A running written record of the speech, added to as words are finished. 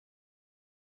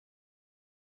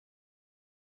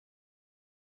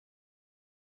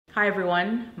Hi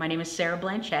everyone, my name is Sara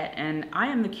Blanchett and I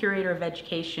am the Curator of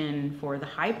Education for the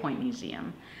High Point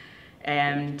Museum.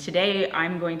 And today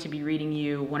I'm going to be reading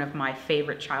you one of my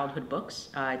favorite childhood books.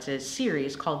 It's a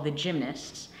series called The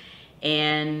Gymnasts,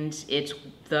 and it's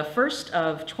the first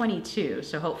of 22,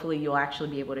 so hopefully you'll actually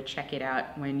be able to check it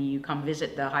out when you come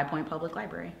visit the High Point Public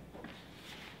Library.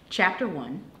 Chapter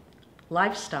 1,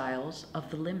 Lifestyles of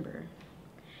the Limber.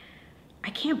 I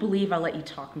can't believe I let you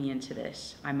talk me into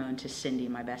this, I moaned to Cindy,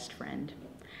 my best friend.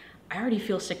 I already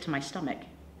feel sick to my stomach.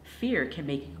 Fear can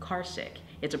make you car sick.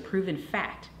 It's a proven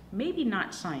fact. Maybe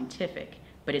not scientific,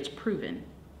 but it's proven.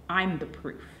 I'm the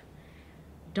proof.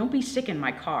 Don't be sick in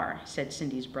my car, said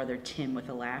Cindy's brother Tim with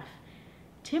a laugh.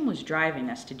 Tim was driving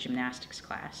us to gymnastics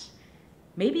class.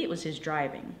 Maybe it was his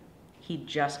driving. He'd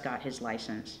just got his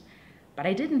license. But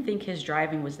I didn't think his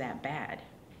driving was that bad.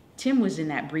 Tim was in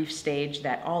that brief stage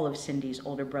that all of Cindy's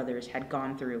older brothers had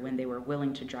gone through when they were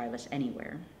willing to drive us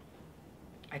anywhere.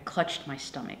 I clutched my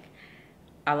stomach.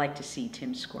 I like to see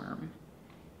Tim squirm.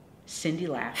 Cindy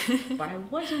laughed, but I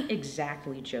wasn't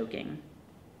exactly joking.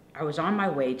 I was on my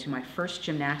way to my first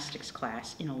gymnastics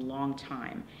class in a long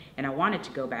time, and I wanted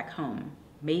to go back home,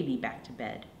 maybe back to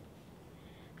bed.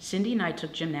 Cindy and I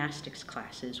took gymnastics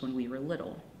classes when we were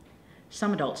little.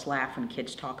 Some adults laugh when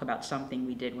kids talk about something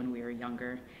we did when we were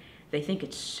younger. They think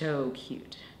it's so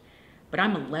cute. But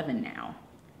I'm 11 now,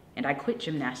 and I quit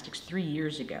gymnastics 3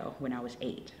 years ago when I was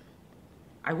 8.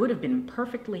 I would have been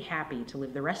perfectly happy to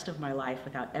live the rest of my life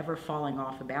without ever falling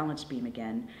off a balance beam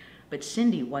again, but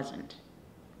Cindy wasn't.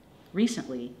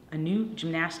 Recently, a new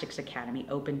gymnastics academy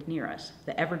opened near us,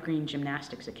 the Evergreen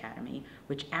Gymnastics Academy,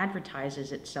 which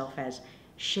advertises itself as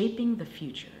shaping the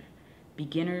future,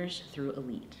 beginners through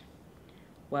elite.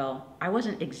 Well, I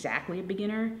wasn't exactly a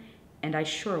beginner, and I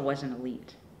sure wasn't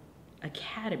elite.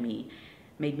 Academy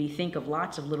made me think of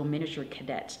lots of little miniature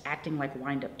cadets acting like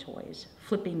wind-up toys,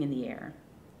 flipping in the air.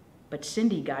 But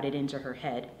Cindy got it into her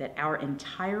head that our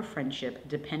entire friendship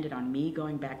depended on me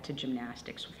going back to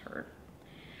gymnastics with her.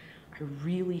 I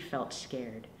really felt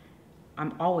scared.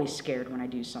 I'm always scared when I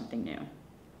do something new.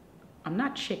 I'm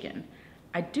not chicken.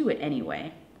 I do it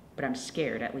anyway, but I'm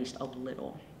scared at least a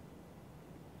little.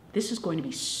 This is going to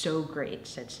be so great,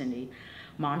 said Cindy.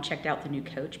 Mom checked out the new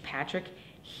coach, Patrick.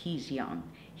 He's young.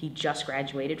 He just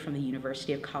graduated from the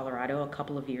University of Colorado a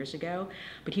couple of years ago,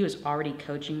 but he was already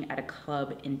coaching at a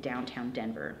club in downtown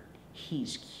Denver.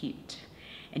 He's cute,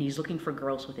 and he's looking for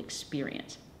girls with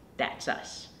experience. That's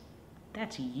us.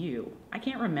 That's you. I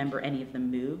can't remember any of the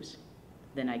moves.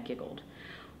 Then I giggled.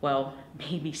 Well,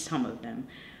 maybe some of them.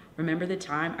 Remember the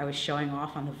time I was showing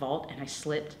off on the vault and I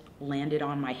slipped, landed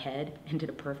on my head, and did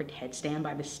a perfect headstand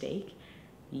by mistake?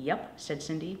 Yep, said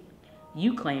Cindy.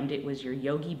 You claimed it was your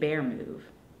Yogi Bear move.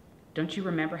 Don't you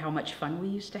remember how much fun we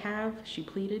used to have? She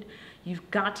pleaded. You've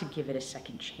got to give it a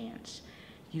second chance.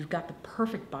 You've got the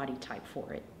perfect body type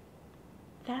for it.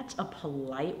 That's a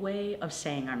polite way of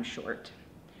saying I'm short.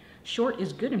 Short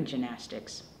is good in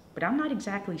gymnastics, but I'm not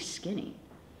exactly skinny.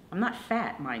 I'm not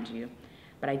fat, mind you,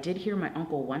 but I did hear my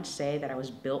uncle once say that I was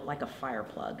built like a fire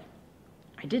plug.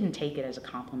 I didn't take it as a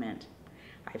compliment.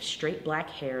 I have straight black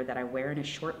hair that I wear in a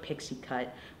short pixie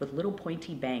cut with little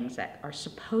pointy bangs that are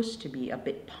supposed to be a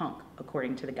bit punk,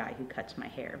 according to the guy who cuts my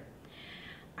hair.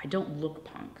 I don't look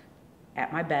punk.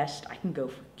 At my best, I can go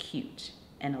for cute,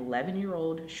 an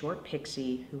 11-year-old short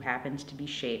pixie who happens to be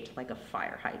shaped like a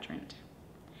fire hydrant.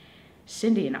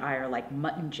 Cindy and I are like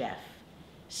Mutt and Jeff.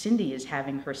 Cindy is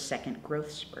having her second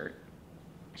growth spurt.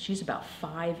 She's about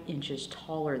 5 inches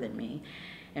taller than me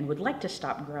and would like to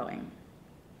stop growing.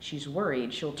 She's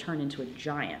worried she'll turn into a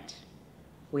giant.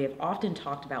 We have often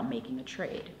talked about making a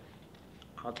trade.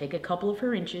 I'll take a couple of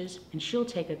her inches and she'll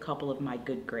take a couple of my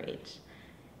good grades.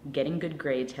 Getting good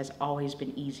grades has always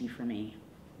been easy for me.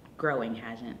 Growing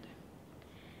hasn't.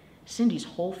 Cindy's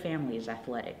whole family is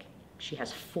athletic. She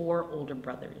has 4 older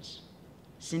brothers.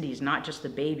 Cindy's not just the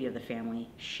baby of the family,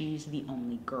 she's the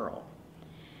only girl.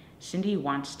 Cindy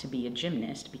wants to be a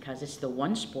gymnast because it's the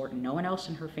one sport no one else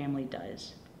in her family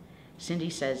does.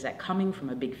 Cindy says that coming from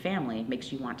a big family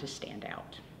makes you want to stand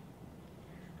out.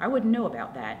 I wouldn't know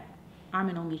about that. I'm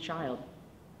an only child.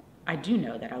 I do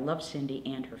know that I love Cindy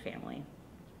and her family.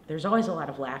 There's always a lot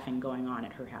of laughing going on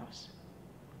at her house.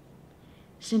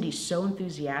 Cindy's so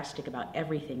enthusiastic about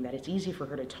everything that it's easy for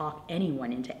her to talk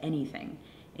anyone into anything,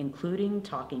 including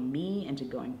talking me into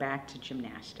going back to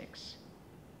gymnastics.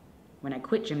 When I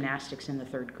quit gymnastics in the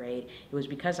 3rd grade, it was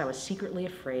because I was secretly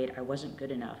afraid I wasn't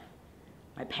good enough.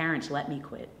 My parents let me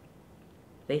quit.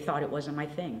 They thought it wasn't my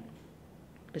thing.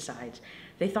 Besides,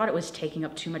 they thought it was taking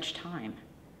up too much time.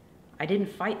 I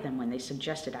didn't fight them when they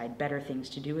suggested I had better things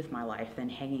to do with my life than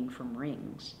hanging from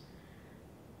rings.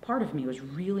 Part of me was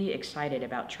really excited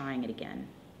about trying it again.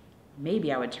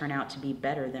 Maybe I would turn out to be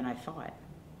better than I thought.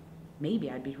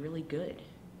 Maybe I'd be really good.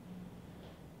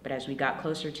 But as we got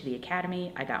closer to the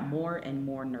academy, I got more and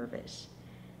more nervous.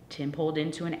 Tim pulled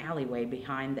into an alleyway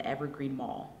behind the Evergreen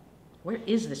Mall. "Where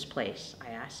is this place?" I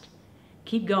asked.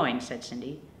 "Keep going," said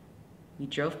Cindy. We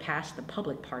drove past the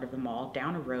public part of the mall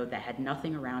down a road that had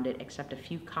nothing around it except a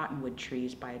few cottonwood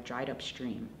trees by a dried-up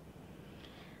stream.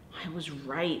 "I was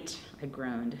right," I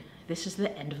groaned. "This is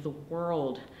the end of the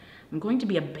world. I'm going to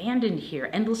be abandoned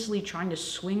here, endlessly trying to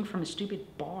swing from a stupid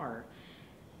bar.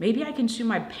 Maybe I can sue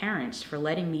my parents for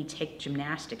letting me take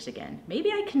gymnastics again.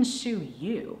 Maybe I can sue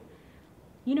you."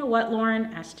 "You know what,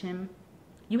 Lauren?" asked Tim.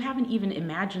 "You haven't even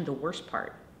imagined the worst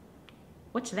part."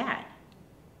 "What's that?"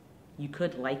 "You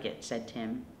could like it," said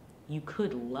Tim. "You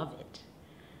could love it."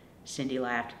 Cindy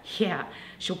laughed. "Yeah,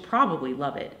 she'll probably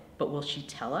love it, but will she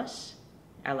tell us?"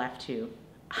 I laughed too.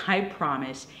 "I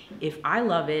promise, if I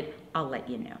love it, I'll let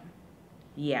you know."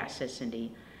 "Yeah," said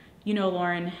Cindy. "You know,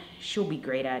 Lauren, she'll be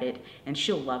great at it, and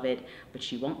she'll love it, but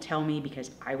she won't tell me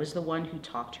because I was the one who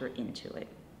talked her into it."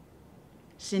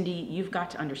 "Cindy, you've got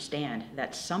to understand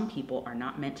that some people are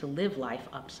not meant to live life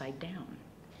upside down."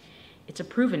 "It's a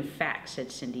proven fact,"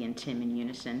 said Cindy and Tim in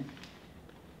unison.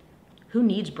 "Who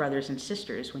needs brothers and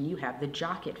sisters when you have the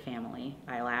Jockett family?"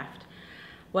 I laughed.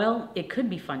 "Well, it could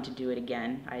be fun to do it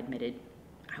again," I admitted.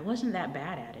 I wasn't that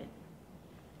bad at it.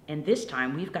 "And this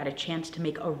time we've got a chance to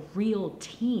make a real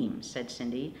team," said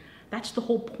Cindy. "That's the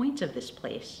whole point of this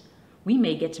place. We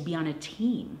may get to be on a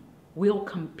team. We'll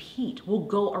compete. We'll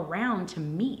go around to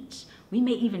meets. We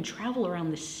may even travel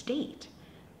around the state."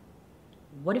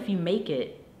 "What if you make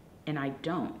it and I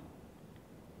don't?"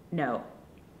 "No,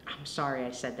 I'm sorry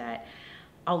I said that.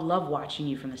 I'll love watching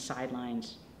you from the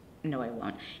sidelines." "No, I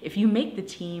won't. If you make the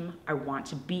team, I want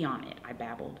to be on it," I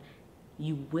babbled.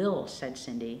 "You will," said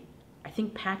Cindy. "I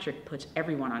think Patrick puts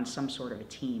everyone on some sort of a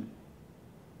team."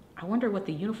 "I wonder what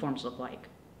the uniforms look like."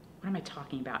 "What am I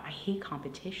talking about? I hate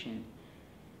competition."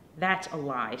 "That's a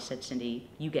lie," said Cindy.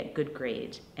 "You get good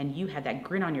grades, and you had that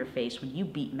grin on your face when you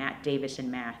beat Matt Davis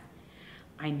in math."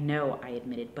 "I know," I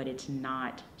admitted, "but it's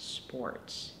not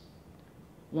sports."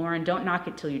 "Lauren, don't knock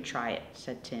it till you try it,"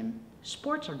 said Tim.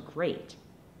 "Sports are great."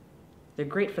 "They're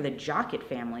great for the Jockett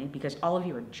family because all of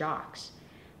you are jocks.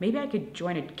 Maybe I could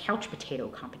join a couch potato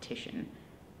competition."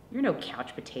 "You're no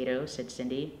couch potato," said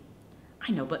Cindy.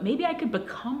 "I know, but maybe I could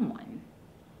become one."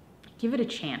 "Give it a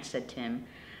chance," said Tim.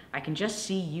 "I can just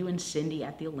see you and Cindy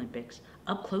at the Olympics,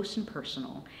 up close and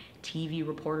personal. TV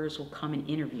reporters will come and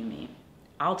interview me.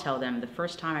 I'll tell them the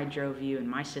first time I drove you and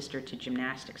my sister to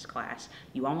gymnastics class,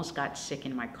 you almost got sick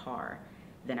in my car.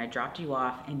 Then I dropped you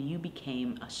off and you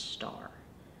became a star.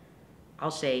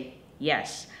 I'll say,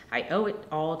 yes, I owe it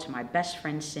all to my best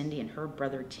friend Cindy and her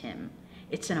brother Tim.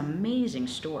 It's an amazing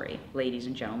story, ladies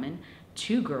and gentlemen.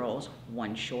 2 girls,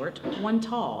 1 short, 1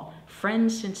 tall,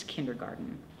 friends since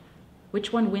kindergarten."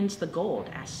 "Which one wins the gold?"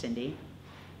 asked Cindy.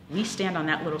 "We stand on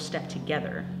that little step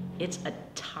together. It's a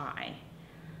tie.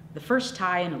 The first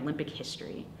tie in Olympic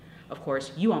history. Of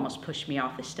course, you almost pushed me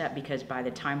off the step because by the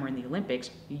time we're in the Olympics,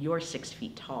 you're 6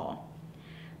 feet tall.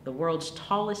 The world's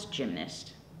tallest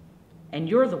gymnast. And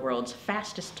you're the world's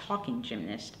fastest talking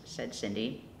gymnast," said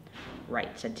Cindy.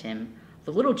 "Right," said Tim.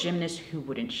 "The little gymnast who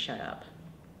wouldn't shut up."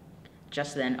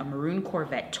 Just then, a maroon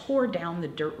Corvette tore down the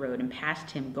dirt road and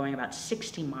passed him going about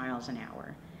 60 miles an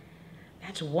hour.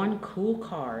 "That's one cool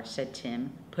car," said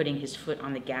Tim, putting his foot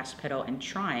on the gas pedal and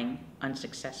trying,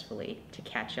 unsuccessfully, to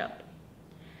catch up.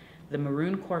 The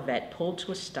maroon Corvette pulled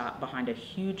to a stop behind a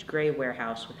huge gray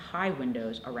warehouse with high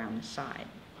windows around the side.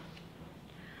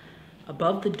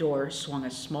 Above the door swung a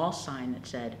small sign that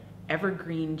said,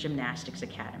 "Evergreen Gymnastics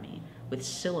Academy," with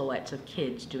silhouettes of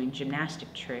kids doing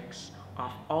gymnastic tricks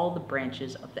off all the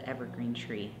branches of the evergreen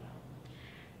tree.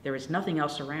 There was nothing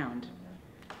else around.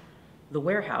 The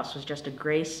warehouse was just a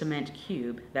gray cement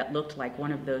cube that looked like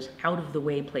one of those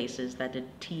out-of-the-way places that the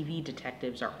TV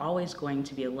detectives are always going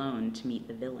to be alone to meet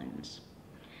the villains.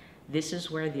 "This is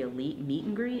where the elite meet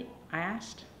and greet?" I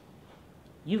asked.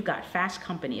 "You've got fast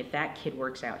company if that kid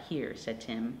works out here," said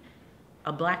Tim.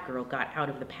 A black girl got out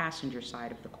of the passenger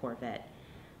side of the Corvette.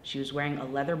 She was wearing a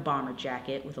leather bomber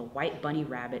jacket with a white bunny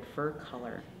rabbit fur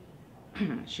collar.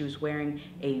 She was wearing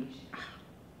a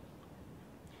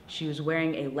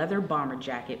leather bomber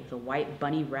jacket with a white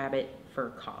bunny rabbit fur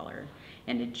collar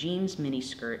and a jeans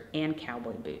miniskirt and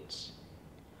cowboy boots.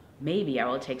 "Maybe I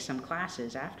will take some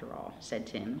classes after all," said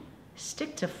Tim.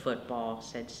 "Stick to football,"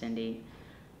 said Cindy.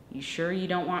 "You sure you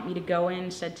don't want me to go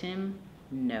in?" said Tim.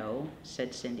 "No,"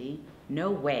 said Cindy.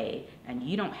 "No way, and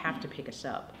you don't have to pick us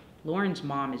up. Lauren's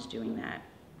mom is doing that."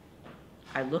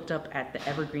 I looked up at the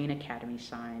Evergreen Academy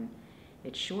sign.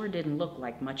 It sure didn't look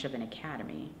like much of an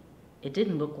academy. It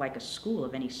didn't look like a school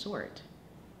of any sort.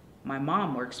 My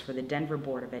mom works for the Denver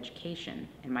Board of Education,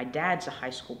 and my dad's a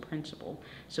high school principal,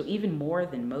 so even more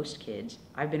than most kids,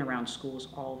 I've been around schools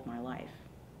all of my life.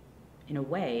 In a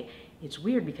way, it's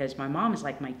weird because my mom is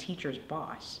like my teacher's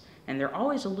boss, and they're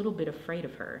always a little bit afraid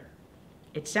of her.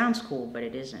 It sounds cool, but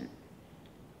it isn't.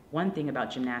 One thing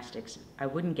about gymnastics, I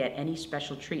wouldn't get any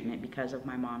special treatment because of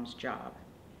my mom's job.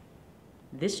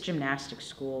 This gymnastics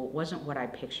school wasn't what I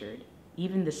pictured.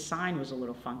 Even the sign was a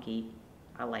little funky.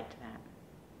 I liked that.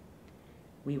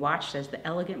 We watched as the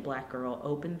elegant black girl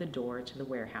opened the door to the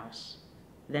warehouse.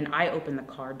 Then I opened the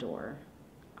car door.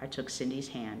 I took Cindy's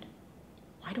hand.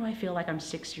 Why do I feel like I'm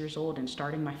 6 years old and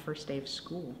starting my first day of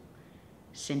school?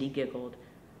 Cindy giggled.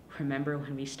 "Remember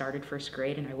when we started first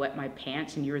grade and I wet my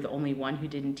pants and you were the only one who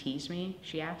didn't tease me?"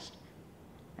 she asked.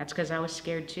 "That's because I was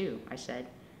scared too," I said,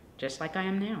 "just like I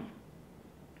am now."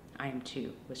 "I am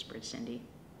too," whispered Cindy.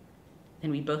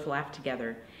 Then we both laughed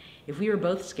together. If we were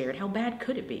both scared, how bad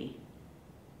could it be?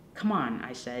 "Come on,"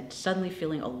 I said, suddenly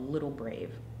feeling a little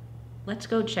brave. "Let's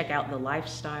go check out the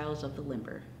lifestyles of the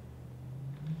limber."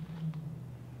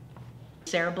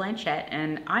 Sara Blanchett,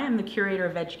 and I am the Curator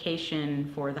of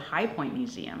Education for the High Point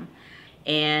Museum.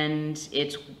 And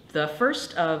it's the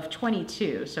first of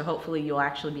 22, so hopefully you'll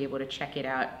actually be able to check it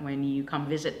out when you come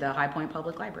visit the High Point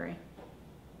Public Library.